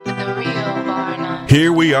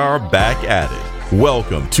Here we are back at it.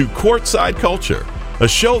 Welcome to Courtside Culture, a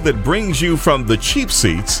show that brings you from the cheap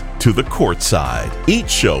seats to the courtside. Each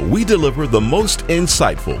show, we deliver the most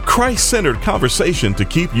insightful, Christ-centered conversation to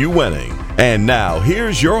keep you winning. And now,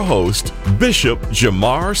 here's your host, Bishop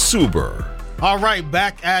Jamar Suber. All right,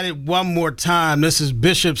 back at it one more time. This is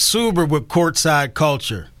Bishop Suber with Courtside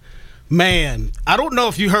Culture. Man, I don't know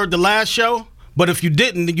if you heard the last show, but if you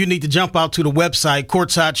didn't, you need to jump out to the website,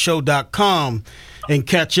 courtsideshow.com, and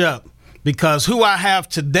catch up, because who I have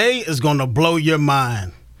today is going to blow your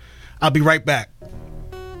mind. I'll be right back.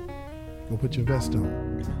 Go put your vest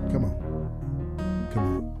on. Come on. Come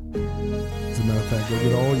on. As a matter of fact, go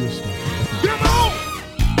get all your stuff. Come on!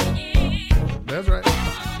 That's right.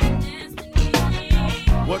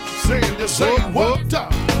 What you saying? Just say what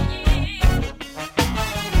up.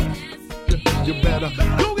 You better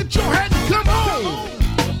go get your hat and come on.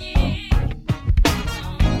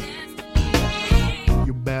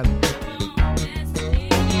 You better.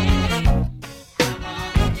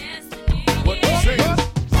 What you saying?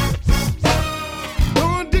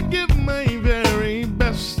 Going to give my very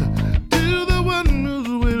best to the one whose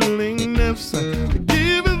willingness to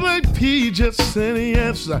give his life. He just said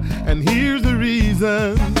yes, and here's the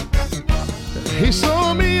reason. He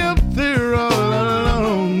saw me up there all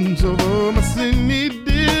alone, so for my sin he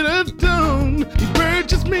did atone. He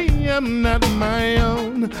purchased me, I'm not my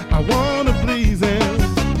own. I wanna please him,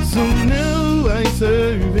 so now I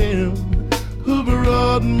serve him, who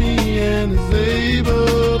brought me and is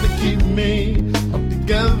able to keep me up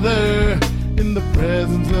together in the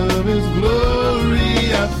presence of his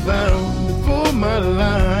glory. I found for my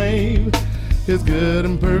life his good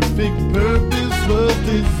and perfect purpose was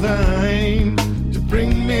designed to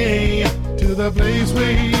bring me to the place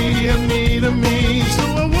where he had needed me. So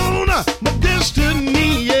I wanna my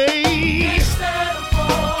destiny, yeah.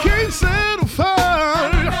 Can't settle for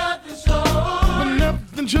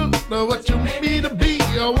nothing short of what you want me to be.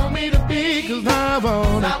 I want me to be, 'cause I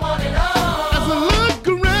want it all. As I look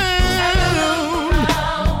around,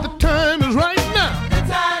 the time is right now.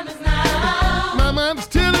 My mind's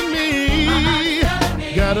telling me,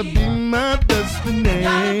 gotta be my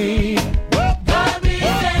destiny.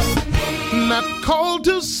 Not called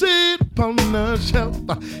to sit upon a shelf.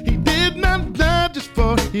 He did not die just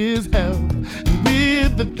for his health. And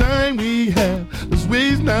with the time we have, let's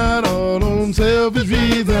waste not all on selfish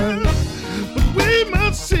reasons. But we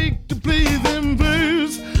must seek to please him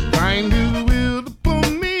first. Find his will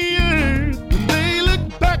upon the earth. When they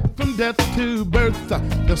look back from death to birth,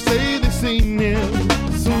 they'll say they've seen him.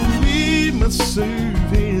 So we must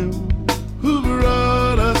serve him, who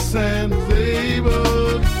brought us and is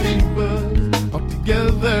able to keep us all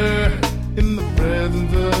together in the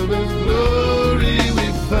presence of his glory. We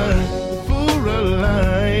find for our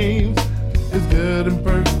lives his good and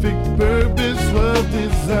perfect purpose was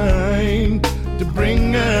designed to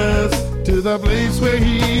bring us to the place where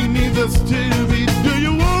he needs us to be. Do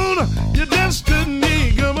you want your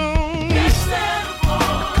destiny? Come on.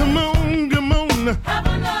 Come on, come on. Have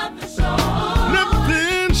another show.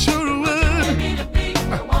 Nothing sure would.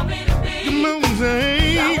 Come on,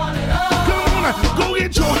 say. Come on, go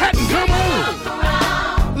get your hat and come on.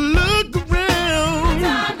 Look around.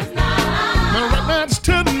 My right mind's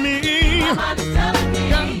telling me, gotta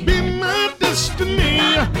be my destiny.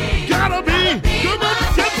 Gotta be. Come on,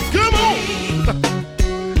 come on.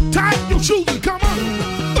 Tie your shoes and come on.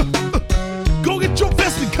 Go get your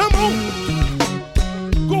vest and come on.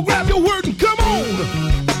 Go grab your word and come on.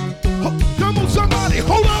 Come on, somebody,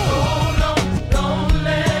 hold on. Don't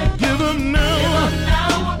let Give them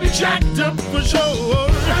now. we'll be Jacked up for sure.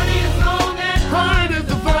 Hard is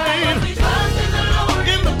the fight.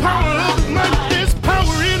 In the power of his might, there's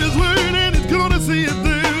power in his word, and it's gonna see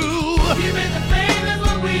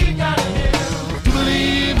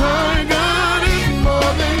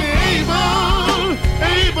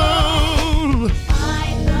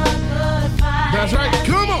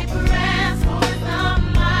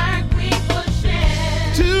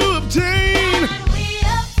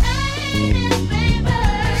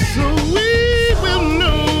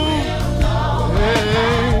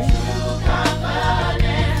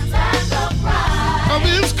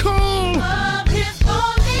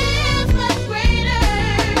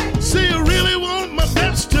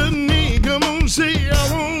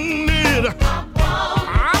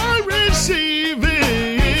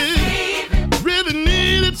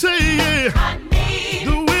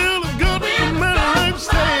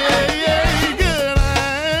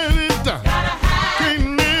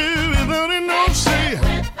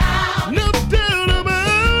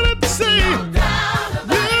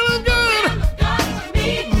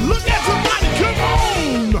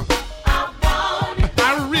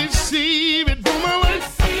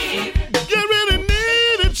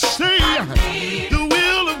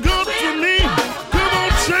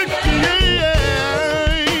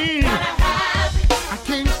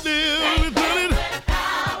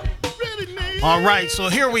All right, so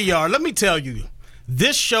here we are. Let me tell you,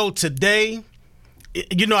 this show today,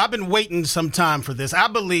 you know, I've been waiting some time for this. I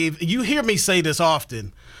believe, you hear me say this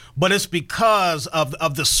often, but it's because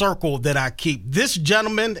of the circle that I keep. This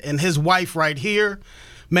gentleman and his wife right here,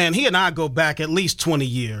 man, he and I go back at least 20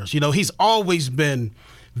 years. You know, he's always been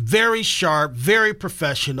very sharp, very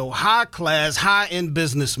professional, high class, high-end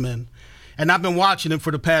businessman. And I've been watching him for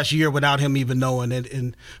the past year without him even knowing it.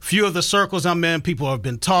 In a few of the circles I'm in, people have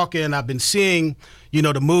been talking. I've been seeing, you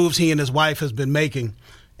know, the moves he and his wife has been making.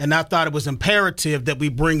 And I thought it was imperative that we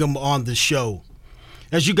bring him on the show.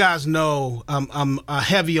 As you guys know, I'm a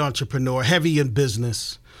heavy entrepreneur, heavy in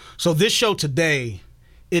business. So this show today,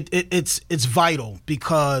 it's vital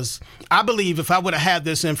because I believe if I would have had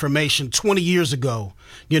this information 20 years ago,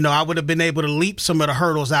 you know, I would have been able to leap some of the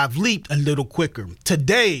hurdles I've leaped a little quicker.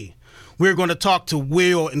 Today, we're going to talk to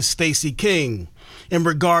Will and Stacie King in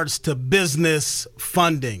regards to business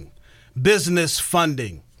funding. Business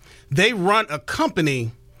funding. They run a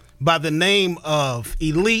company by the name of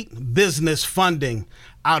Elite Business Funding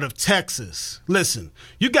out of Texas. Listen,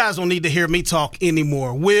 you guys don't need to hear me talk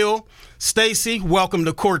anymore. Will, Stacey, welcome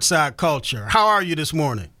to Courtside Culture. How are you this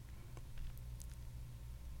morning?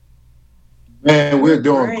 Man, we're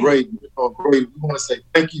doing great. We're doing great. We want to say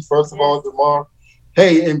thank you, first of all, Jamar.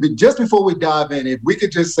 Hey, and just before we dive in, if we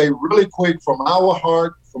could just say really quick from our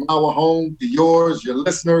heart, from our home to yours, your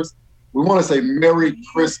listeners, we want to say Merry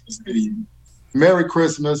Christmas to you. Merry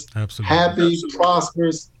Christmas. Absolutely. Happy,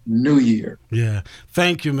 prosperous New Year. Yeah.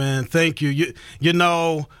 Thank you, man. Thank you. You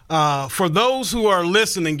know, for those who are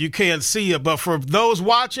listening, you can't see it, but for those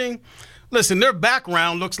watching, listen, their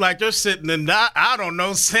background looks like they're sitting in, I don't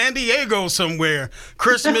know, San Diego somewhere.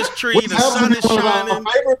 Christmas tree, the sun is shining. One of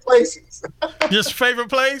our favorite places. Your favorite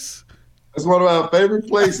place? It's one of our favorite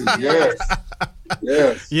places, yes.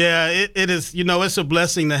 Yes. Yeah, it is. You know, it's a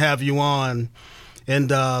blessing to have you on. And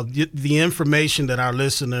the information that our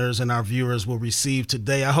listeners and our viewers will receive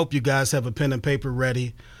today, I hope you guys have a pen and paper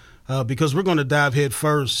ready because we're going to dive head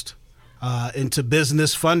first into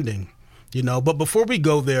business funding. You know, but before we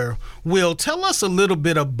go there, Will, tell us a little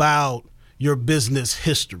bit about your business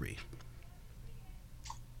history.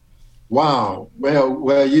 Wow.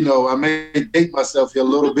 Well, you know, I may date myself here a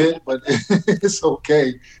little bit, but it's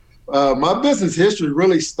okay. My business history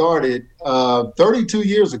really started 32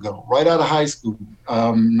 years ago, right out of high school,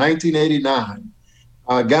 1989.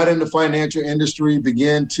 Got in the financial industry,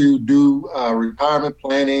 began to do retirement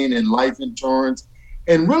planning and life insurance.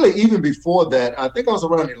 And really, even before that, I think I was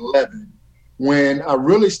around 11 when I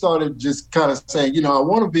really started just kind of saying, you know, I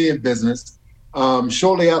want to be in business.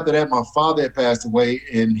 Shortly after that, my father had passed away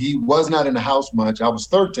and he was not in the house much. I was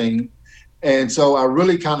 13. And so I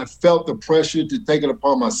really kind of felt the pressure to take it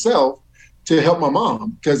upon myself to help my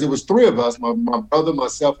mom because it was three of us, my brother,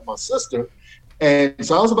 myself, and my sister. And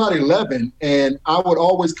so I was about 11 and I would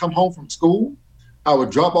always come home from school. I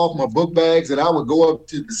would drop off my book bags and I would go up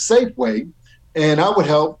to the Safeway and I would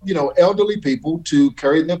help, you know, elderly people to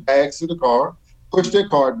carry their bags to the car, push their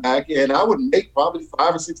cart back, and I would make probably $5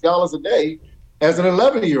 or $6 a day as an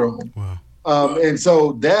 11-year-old. Wow. And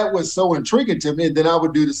so that was so intriguing to me. And then I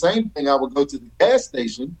would do the same thing. I would go to the gas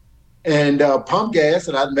station and pump gas,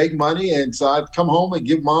 and I'd make money. And so I'd come home and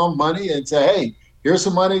give mom money and say, hey, here's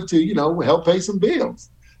some money to, you know, help pay some bills.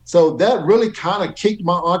 So that really kind of kicked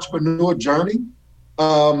my entrepreneur journey.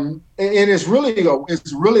 And it's really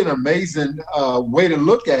an amazing way to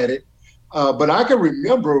look at it. But I can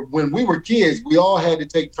remember when we were kids, we all had to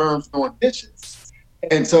take turns doing dishes.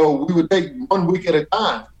 And so we would take 1 week at a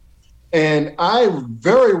time. And I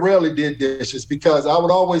very rarely did dishes because I would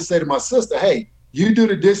always say to my sister, hey, you do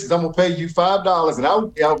the dishes, I'm going to pay you $5 and I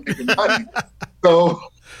would be out making money. So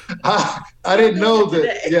I didn't know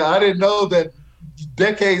that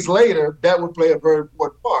decades later, that would play a very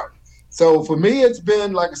important part. So for me, it's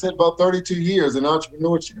been, like I said, about 32 years in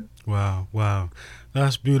entrepreneurship. Wow.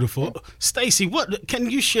 That's beautiful. Stacey, what can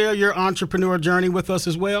you share your entrepreneur journey with us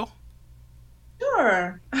as well?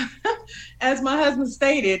 Sure. As my husband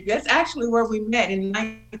stated, that's actually where we met in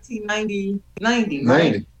 1990,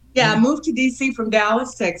 right? Yeah, I moved to D.C. from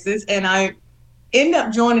Dallas, Texas, and I ended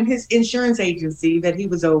up joining his insurance agency that he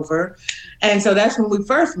was over. And so that's when we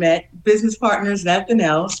first met, business partners, nothing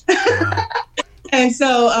else. And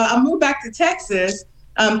so I moved back to Texas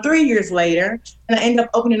 3 years later, and I ended up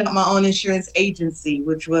opening up my own insurance agency,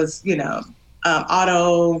 which was, you know,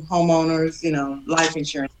 auto, homeowners, you know, life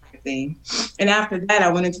insurance type of thing. And after that, I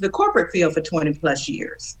went into the corporate field for 20 plus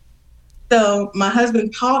years. So my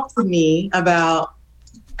husband talked to me about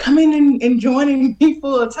coming and joining me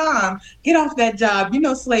full time. Get off that job. You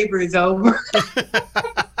know, slavery is over.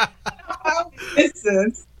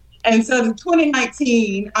 And so in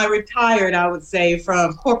 2019, I retired, I would say,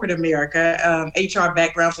 from corporate America, HR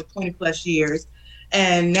background for 20 plus years.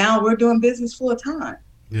 And now we're doing business full time.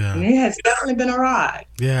 Yeah. And it has definitely been a ride.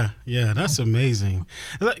 Yeah, that's amazing.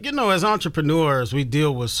 You know, as entrepreneurs, we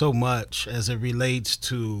deal with so much as it relates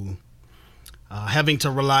to having to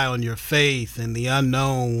rely on your faith and the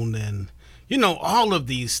unknown and, you know, all of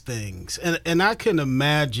these things. And I can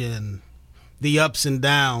imagine the ups and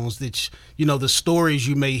downs that, you know, the stories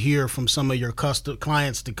you may hear from some of your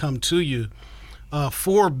clients to come to you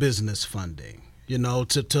for business funding, you know,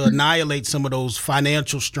 to annihilate some of those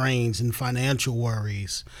financial strains and financial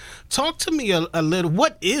worries. Talk to me a little.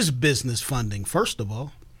 What is business funding, first of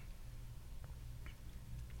all?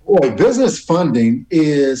 Boy, business funding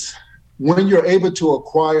is when you're able to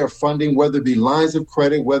acquire funding, whether it be lines of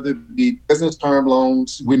credit, whether it be business term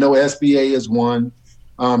loans. We know SBA is one.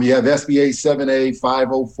 You have SBA 7A,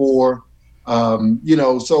 504. You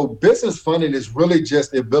know, so business funding is really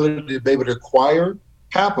just the ability to be able to acquire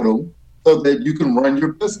capital so that you can run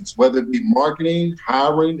your business, whether it be marketing,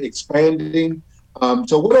 hiring, expanding.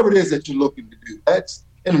 So whatever it is that you're looking to do, that's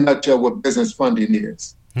in a nutshell what business funding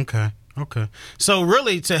is. Okay. So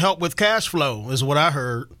really to help with cash flow is what I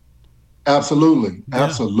heard. Absolutely. Yeah.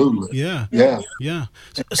 Absolutely. Yeah.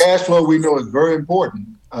 Cash flow, we know, is very important.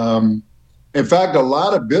 In fact, a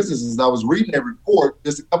lot of businesses, I was reading a report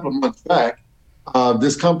just a couple of months back,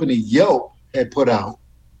 this company Yelp had put out.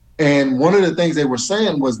 And one of the things they were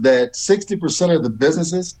saying was that 60% of the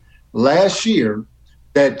businesses last year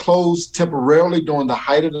that closed temporarily during the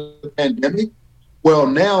height of the pandemic, well,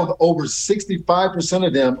 now over 65%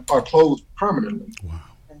 of them are closed permanently. Wow.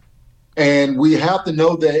 And we have to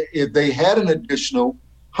know that if they had an additional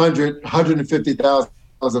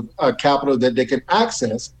 150,000 of capital that they can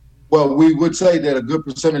access, well, we would say that a good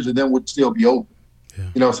percentage of them would still be open. Yeah.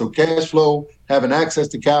 You know, so cash flow, having access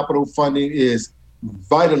to capital funding is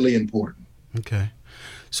vitally important. Okay.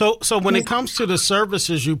 So when it comes to the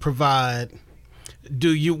services you provide,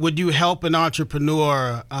 would you help an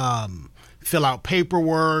entrepreneur fill out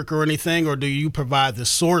paperwork or anything, or do you provide the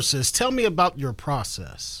sources? Tell me about your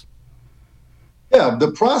process. Yeah,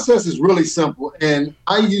 the process is really simple. And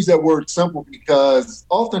I use that word simple because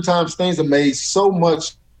oftentimes things are made so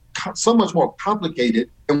much more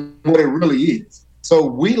complicated than what it really is. So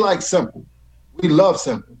we like simple. We love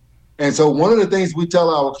simple. And so one of the things we tell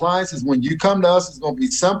our clients is when you come to us, it's going to be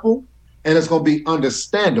simple and it's going to be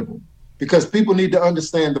understandable because people need to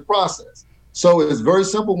understand the process. So it's very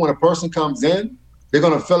simple. When a person comes in, they're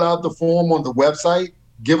going to fill out the form on the website,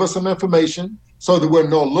 give us some information so that we'll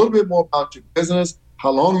know a little bit more about your business, how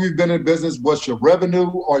long you've been in business, what's your revenue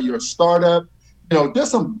or your startup, you know,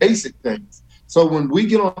 just some basic things. So when we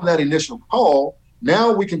get on that initial call,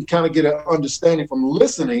 now we can kind of get an understanding from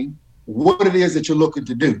listening what it is that you're looking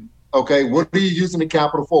to do. Okay, what are you using the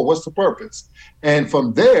capital for? What's the purpose? And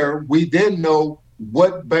from there, we then know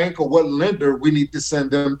what bank or what lender we need to send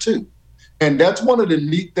them to. And that's one of the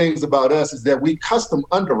neat things about us is that we custom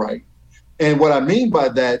underwrite. And what I mean by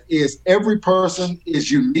that is every person is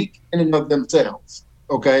unique in and of themselves.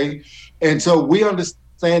 Okay, and so we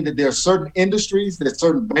understand that there are certain industries that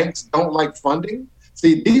certain banks don't like funding.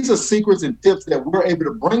 See, these are secrets and tips that we're able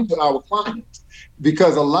to bring to our clients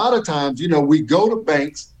because a lot of times, you know, we go to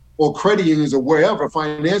banks or credit unions or wherever,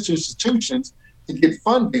 financial institutions to get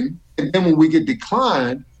funding. And then when we get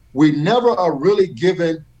declined, we never are really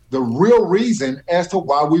given the real reason as to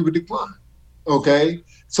why we would decline. Okay.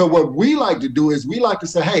 So what we like to do is we like to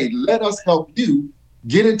say, hey, let us help you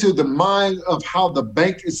get into the mind of how the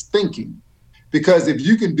bank is thinking. Because if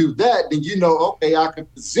you can do that, then you know, okay, I can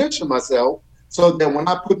position myself so that when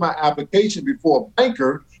I put my application before a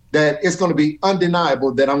banker, that it's going to be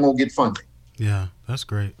undeniable that I'm going to get funding. Yeah, that's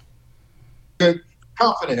great. Good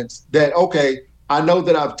confidence that, okay, I know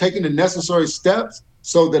that I've taken the necessary steps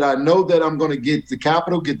so that I know that I'm going to get the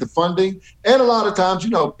capital, get the funding. And a lot of times,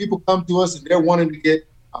 you know, people come to us and they're wanting to get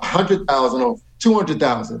 100,000 or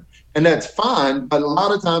 200,000, and that's fine. But a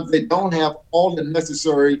lot of times they don't have all the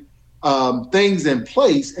necessary things in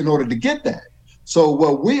place in order to get that. So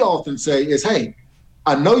what we often say is, hey,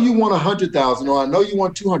 I know you want 100,000 or I know you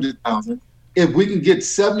want 200,000. If we can get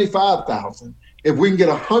 75,000, if we can get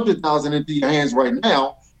 100,000 into your hands right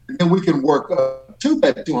now, then we can work up to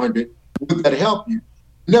that 200. Would that help you?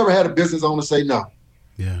 Never had a business owner say no.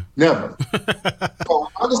 Yeah. Never. So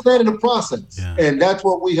understanding the process, and that's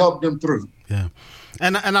what we help them through. Yeah.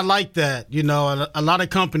 And I like that. You know, a lot of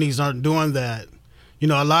companies aren't doing that. You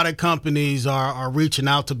know, a lot of companies are reaching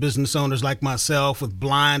out to business owners like myself with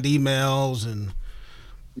blind emails and,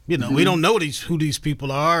 you know, we don't know who these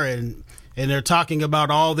people are and and they're talking about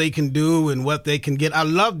all they can do and what they can get. I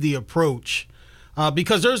love the approach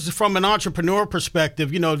because there's, from an entrepreneur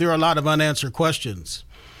perspective, there are a lot of unanswered questions.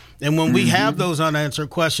 And when we have those unanswered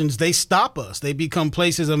questions, they stop us. They become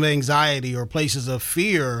places of anxiety or places of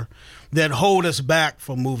fear that hold us back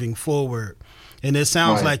from moving forward. And it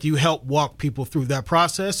sounds like you help walk people through that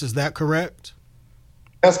process. Is that correct?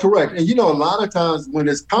 That's correct. And, a lot of times when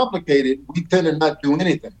it's complicated, we tend to not do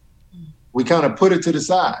anything. We kind of put it to the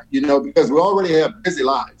side, because we already have busy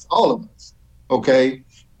lives, all of us. Okay.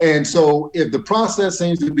 And so if the process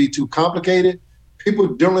seems to be too complicated,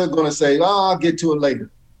 people generally are going to say, I'll get to it later.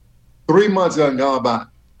 3 months done gone by.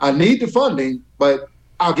 I need the funding, but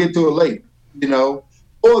I'll get to it later,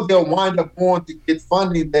 or they'll wind up going to get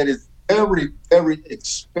funding that is very, very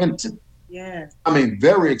expensive. Yes. I mean,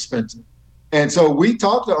 very expensive. And so we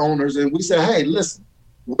talk to owners and we say, hey, listen,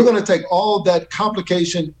 we're going to take all that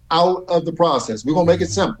complication out of the process. We're going to make it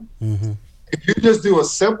simple. Mm-hmm. If you just do a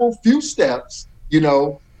simple few steps,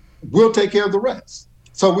 we'll take care of the rest.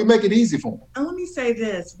 So we make it easy for them. And let me say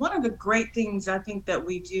this. One of the great things I think that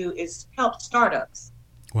we do is help startups.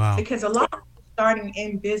 Wow. Because a lot of people starting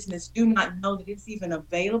in business do not know that it's even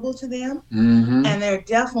available to them. Mm-hmm. And they're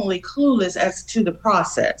definitely clueless as to the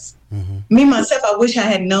process. Mm-hmm. Me, myself, I wish I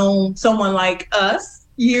had known someone like us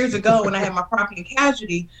years ago when I had my property and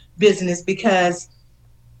casualty business, because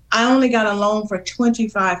I only got a loan for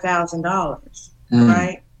 $25,000,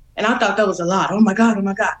 right? And I thought that was a lot. Oh my God.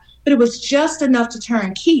 But it was just enough to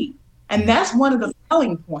turn key. And that's one of the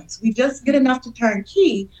selling points. We just get enough to turn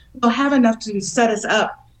key. We'll have enough to set us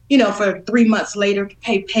up, for 3 months later to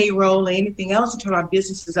pay payroll or anything else until our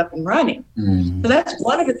business is up and running. Mm-hmm. So that's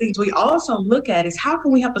one of the things we also look at is how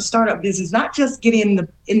can we help a startup business not just get in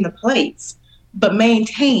the place, but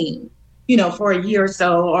maintain, for a year or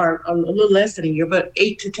so, or a little less than a year, but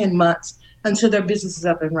 8 to 10 months until their business is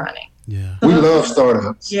up and running. Yeah, we love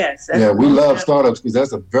startups. Yes. Yeah, we love startups because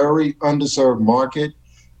that's a very underserved market.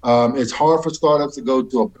 It's hard for startups to go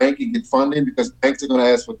to a bank and get funding because banks are going to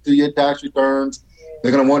ask for 2-year tax returns.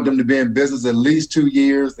 They're going to want them to be in business at least 2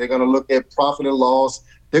 years. They're going to look at profit and loss.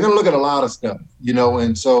 They're going to look at a lot of stuff,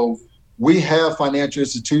 and so we have financial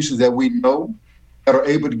institutions that we know that are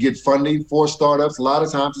able to get funding for startups. A lot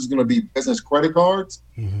of times it's going to be business credit cards.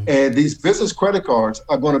 Mm-hmm. And these business credit cards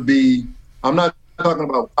are going to be, I'm not talking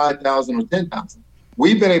about 5,000 or 10,000.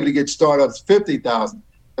 We've been able to get startups 50,000.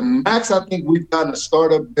 The max I think we've gotten a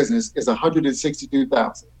startup business is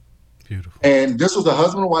 162,000. Beautiful. And this was a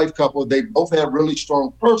husband and wife couple. They both had really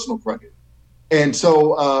strong personal credit. And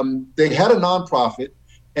so they had a nonprofit.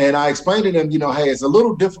 And I explained to them, hey, it's a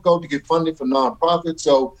little difficult to get funding for nonprofits.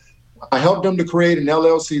 So I helped them to create an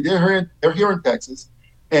LLC. They're here in Texas.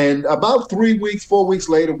 And about 4 weeks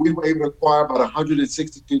later, we were able to acquire about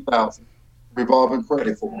 162,000 revolving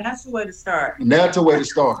credit for them. And that's the way to start. And that's the way to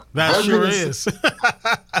start. That sure is. Yes,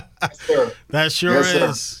 that sure yes,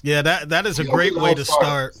 is. Yeah, that is a great way to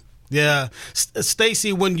start. Yeah.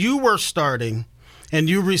 Stacey, when you were starting and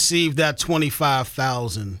you received that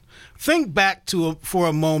 $25,000, think back for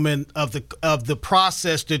a moment of the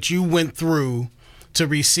process that you went through to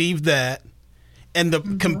receive that,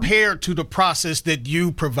 and compared to the process that you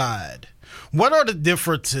provide. What are the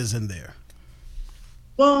differences in there?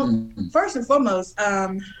 Well, first and foremost,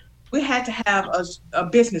 we had to have a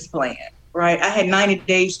business plan, right? I had 90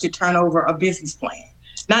 days to turn over a business plan,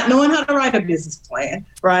 not knowing how to write a business plan,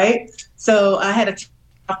 right? So I had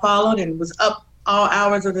I followed and was up all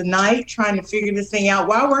hours of the night trying to figure this thing out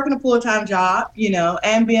while working a full-time job,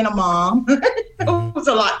 and being a mom. It was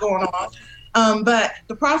a lot going on. But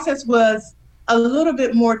the process was a little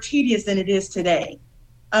bit more tedious than it is today.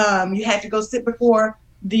 You had to go sit before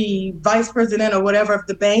the vice president or whatever of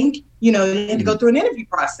the bank. You had to go through an interview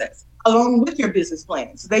process along with your business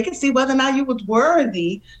plan, so they could see whether or not you was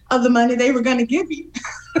worthy of the money they were going to give you.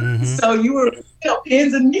 Mm-hmm. So you were,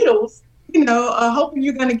 pins and needles, hoping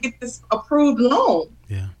you're going to get this approved loan.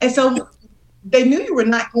 Yeah. And so they knew you were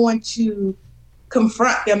not going to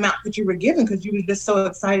confront the amount that you were given because you were just so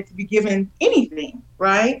excited to be given anything,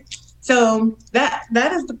 right? So that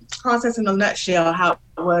is the process in a nutshell, how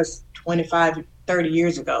it was 25, 30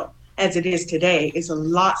 years ago as it is today. It's a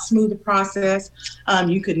lot smoother process.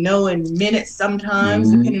 You could know in minutes sometimes,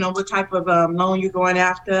 depending on what type of loan you're going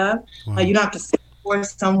after. Wow. You don't have to sit before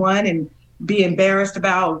someone and be embarrassed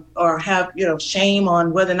about or have, shame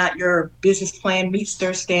on whether or not your business plan meets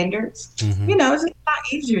their standards. Mm-hmm. It's a lot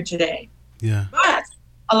easier today. Yeah. But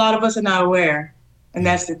a lot of us are not aware. And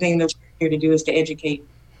that's the thing that we're here to do, is to educate.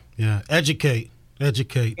 Yeah, educate.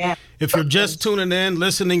 Yeah. If you're just tuning in,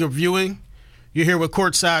 listening, or viewing, you're here with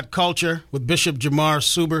Courtside Culture with Bishop Jamar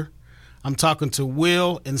Suber. I'm talking to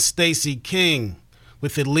Will and Stacie King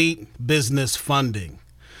with Elite Business Funding.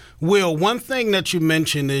 Will, one thing that you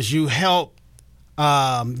mentioned is you help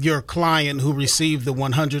your client who received the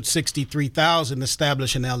 $163,000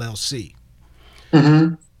 establish an LLC.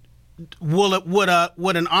 Mm-hmm.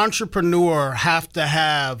 Would an entrepreneur have to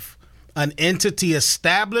have an entity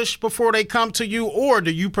established before they come to you, or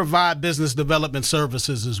do you provide business development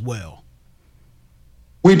services as well?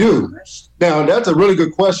 We do. Now, that's a really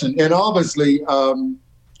good question. And obviously,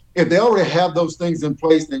 if they already have those things in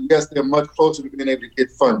place, then yes, they're much closer to being able to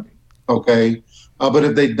get funding. Okay. But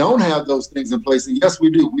if they don't have those things in place, then yes,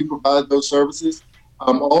 we do. We provide those services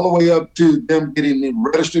all the way up to them getting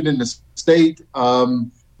registered in the state,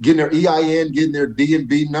 getting their EIN, getting their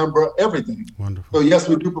D&B number, everything. Wonderful. So yes,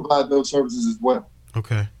 we do provide those services as well.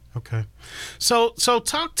 Okay. So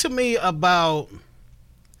talk to me about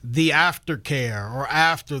the aftercare or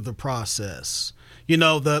after the process. You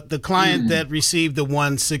know, the client that received the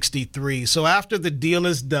 163. So after the deal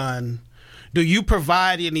is done, do you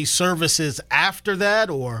provide any services after that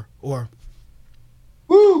or?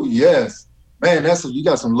 Woo, yes. Man, you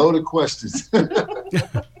got some loaded questions.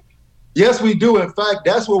 Yes, we do. In fact,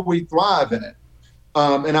 that's what we thrive at.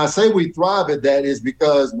 And I say we thrive at that is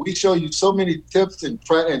because we show you so many tips and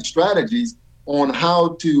strategies on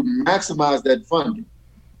how to maximize that funding.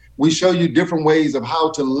 We show you different ways of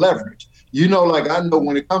how to leverage. You know, like I know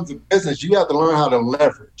when it comes to business, you have to learn how to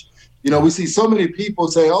leverage. You know, we see so many people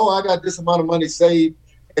say, oh, I got this amount of money saved,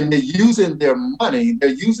 and they're using their money, they're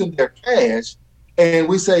using their cash. And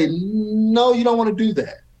we say, no, you don't want to do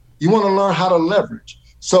that. You want to learn how to leverage.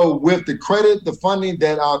 So with the credit, the funding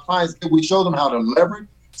that our clients get, we show them how to leverage.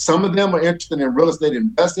 Some of them are interested in real estate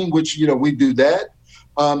investing, which, you know, we do that.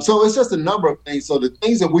 So it's just a number of things. So the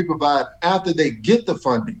things that we provide after they get the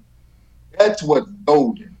funding, that's what's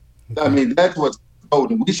golden. I mean, that's what's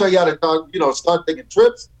golden. We show you how to start taking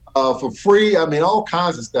trips for free. I mean, all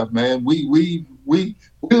kinds of stuff, man. We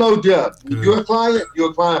load you up. If you're a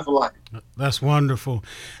client for life. That's wonderful.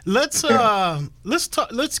 Let's talk.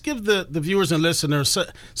 Let's give the viewers and listeners.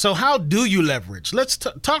 So how do you leverage? Let's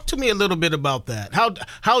talk to me a little bit about that.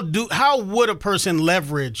 How would a person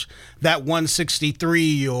leverage that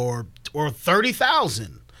 163 or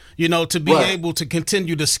 30,000? You know, to be able to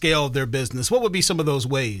continue to scale their business. What would be some of those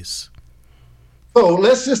ways? So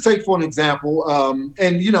let's just take for an example,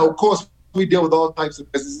 and you know, of course, we deal with all types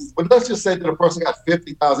of businesses, but let's just say that a person got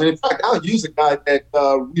 50,000. In fact, I'll use a guy that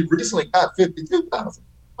we recently got 52,000.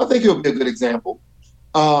 I think he'll be a good example.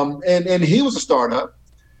 And he was a startup,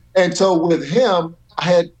 and so with him,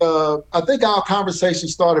 I think our conversation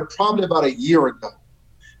started probably about a year ago,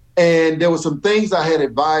 and there were some things I had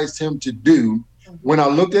advised him to do. When I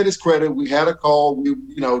looked at his credit, we had a call. We,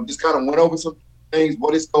 just kind of went over some things,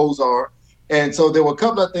 what his goals are. And so there were a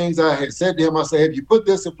couple of things I had said to him. I said, if you put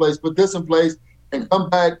this in place, and come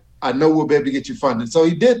back, I know we'll be able to get you funded. So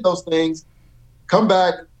he did those things, come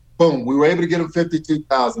back, boom. We were able to get him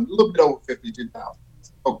 52,000, a little bit over 52,000.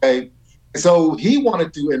 Okay. So he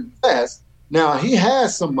wanted to invest. Now he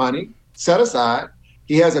has some money set aside.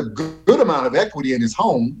 He has a good amount of equity in his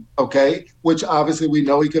home. Okay. Which obviously we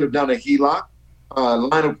know he could have done a HELOC,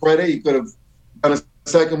 line of credit. He could have done a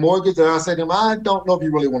second mortgage. And I said to him, I don't know if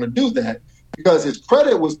you really want to do that, because his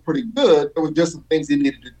credit was pretty good. There were just some things he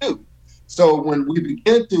needed to do. So when we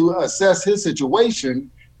began to assess his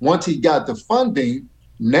situation, once he got the funding,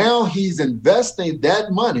 now he's investing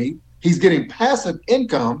that money. He's getting passive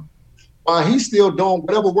income while he's still doing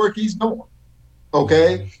whatever work he's doing.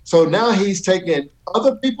 Okay. So now he's taking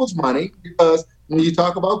other people's money, because when you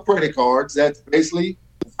talk about credit cards, that's basically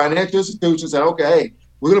financial institutions saying, okay, hey,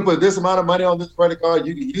 we're going to put this amount of money on this credit card.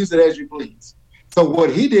 You can use it as you please. So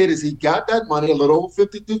what he did is he got that money, a little over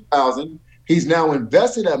 52,000. He's now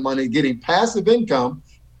invested that money, getting passive income.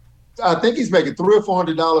 I think he's making $300 or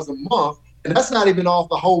 $400 a month, and that's not even off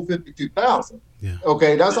the whole 52,000. Yeah.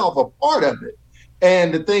 Okay, that's off a part of it.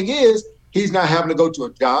 And the thing is, he's not having to go to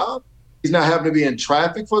a job. He's not having to be in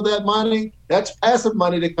traffic for that money. That's passive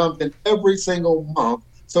money that comes in every single month.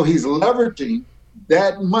 So he's leveraging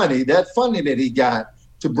that money, that funding that he got,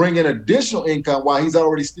 to bring in additional income while he's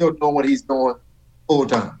already still doing what he's doing full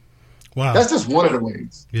time. Wow. That's just one of the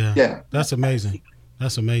ways. Yeah. That's amazing.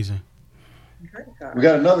 We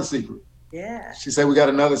got another secret. Yeah. She said we got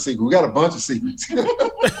another secret. We got a bunch of secrets.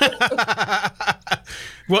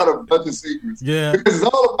 Well, got a bunch of secrets. Yeah. Because it's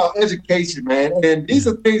all about education, man. And these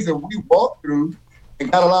are things that we walk through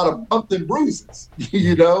and got a lot of bumps and bruises,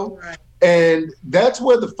 you know? Right. And that's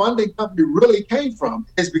where the funding company really came from.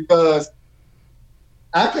 It's because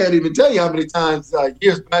I can't even tell you how many times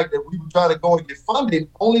years back that we were trying to go and get funding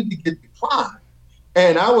only to get declined.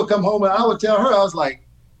 And I would come home and I would tell her, I was like,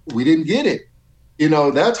 we didn't get it. You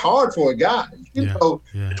know, that's hard for a guy. You know,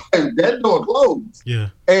 that door closed. Yeah.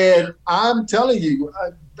 And I'm telling you,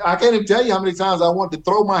 I can't even tell you how many times I wanted to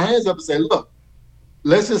throw my hands up and say, look,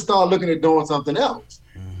 let's just start looking at doing something else.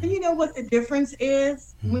 And you know what the difference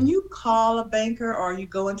is? When you call a banker or you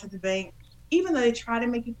go into the bank, even though they try to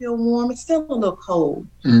make you feel warm, it's still a little cold.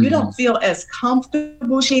 You don't feel as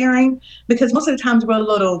comfortable sharing because most of the times we're a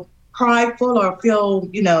little prideful or feel,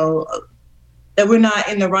 you know, that we're not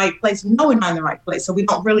in the right place. No, we're not in the right place. So we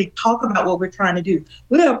don't really talk about what we're trying to do.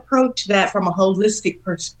 We approach that from a holistic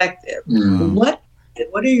perspective. What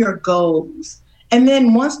are your goals? And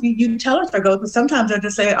then once you tell us our goals, because sometimes they'll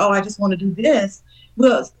just say, oh, I just want to do this.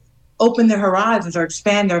 We'll open their horizons or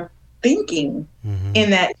expand their thinking in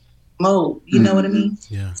that mode. You know what I mean?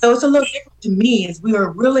 Yeah. So it's a little different to me is we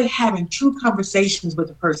are really having true conversations with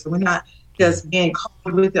the person. We're not just being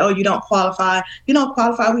called with, oh, you don't qualify. You don't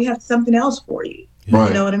qualify. We have something else for you. Right.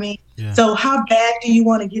 You know what I mean? Yeah. So how bad do you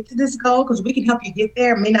want to get to this goal? Because we can help you get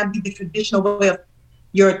there. It may not be the traditional way of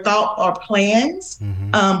your thought or plans,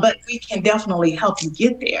 but we can definitely help you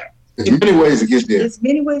get there. There's many ways to get there. There's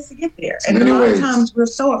many ways to get there. And a lot of times we're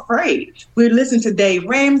so afraid. We listen to Dave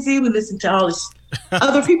Ramsey. We listen to all this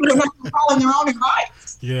other people that are not controlling their own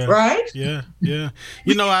advice. Yeah. Right? Yeah. You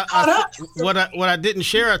know, what I didn't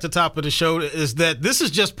share at the top of the show is that this is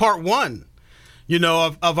just part one, you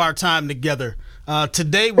know, of our time together.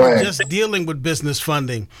 Today we're just dealing with business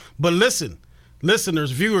funding. But listen,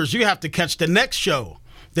 listeners, viewers, you have to catch the next show.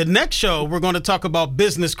 The next show, we're going to talk about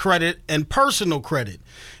business credit and personal credit.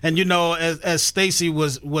 And, you know, as Stacey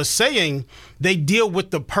was saying, they deal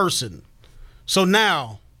with the person. So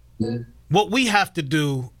now what we have to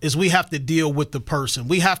do is we have to deal with the person.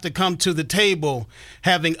 We have to come to the table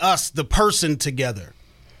having us, the person, together.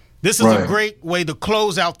 This is a great way to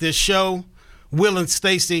close out this show. Will and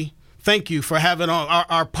Stacey, thank you for having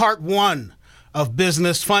our part one of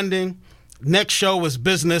business funding. Next show is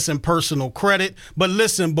business and personal credit. But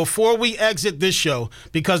listen, before we exit this show,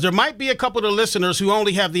 because there might be a couple of listeners who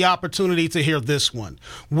only have the opportunity to hear this one,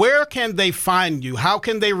 where can they find you? How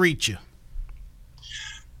can they reach you?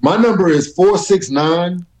 My number is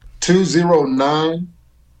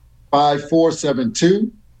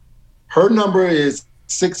 469-209-5472. Her number is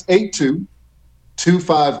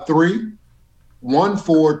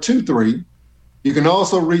 682-253-1423. You can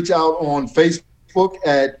also reach out on Facebook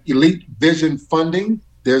at Elite Vision Funding.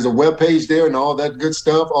 There's a webpage there and all that good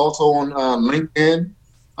stuff. Also on LinkedIn.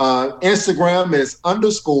 Instagram is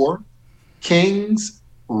 _Kings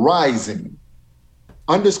Rising.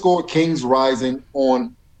 _Kings Rising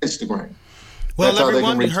on Instagram. Well,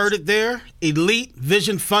 everyone, you heard it there. Elite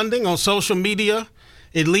Vision Funding on social media.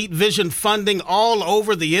 Elite Vision Funding all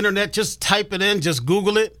over the internet. Just type it in. Just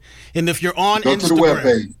Google it. And if you're on Go Instagram, to the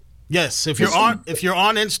webpage. Yes, if you're on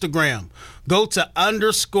Instagram, go to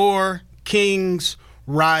 _Kings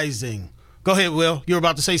Rising. Go ahead, Will. You're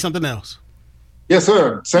about to say something else. Yes,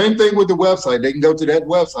 sir. Same thing with the website. They can go to that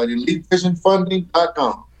website,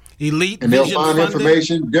 elitevisionfunding.com. And they'll find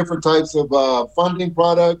information, different types of funding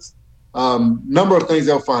products, number of things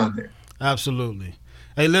they'll find there. Absolutely.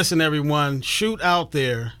 Hey, listen, everyone, shoot out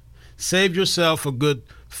there. Save yourself a good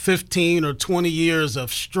 15 or 20 years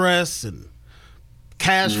of stress and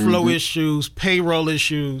cash flow issues, payroll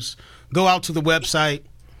issues. Go out to the website,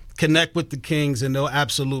 connect with the Kings, and they'll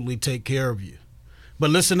absolutely take care of you.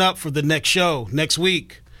 But listen up for the next show next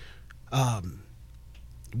week.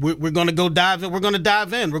 We're going to go dive in. We're going to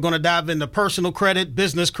dive in. We're going to dive into personal credit,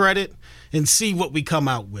 business credit, and see what we come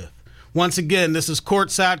out with. Once again, this is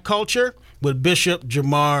Courtside Culture with Bishop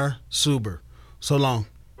Jamar Suber. So long.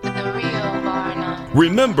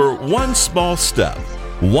 Remember, one small step,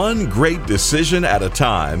 one great decision at a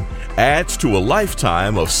time adds to a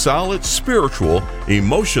lifetime of solid spiritual,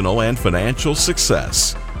 emotional, and financial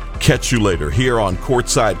success. Catch you later here on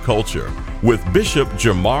Courtside Culture with Bishop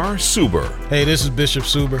Jamar Suber. Hey, this is Bishop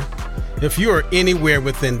Suber. If you are anywhere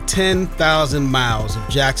within 10,000 miles of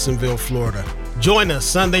Jacksonville, Florida, join us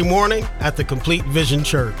Sunday morning at the Complete Vision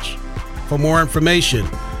Church. For more information,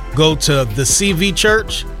 go to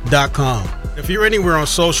thecvchurch.com. If you're anywhere on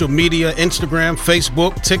social media, Instagram,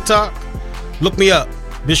 Facebook, TikTok, look me up,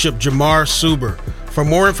 Bishop Jamar Suber. For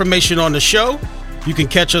more information on the show, you can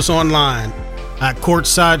catch us online at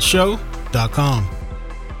courtsideshow.com.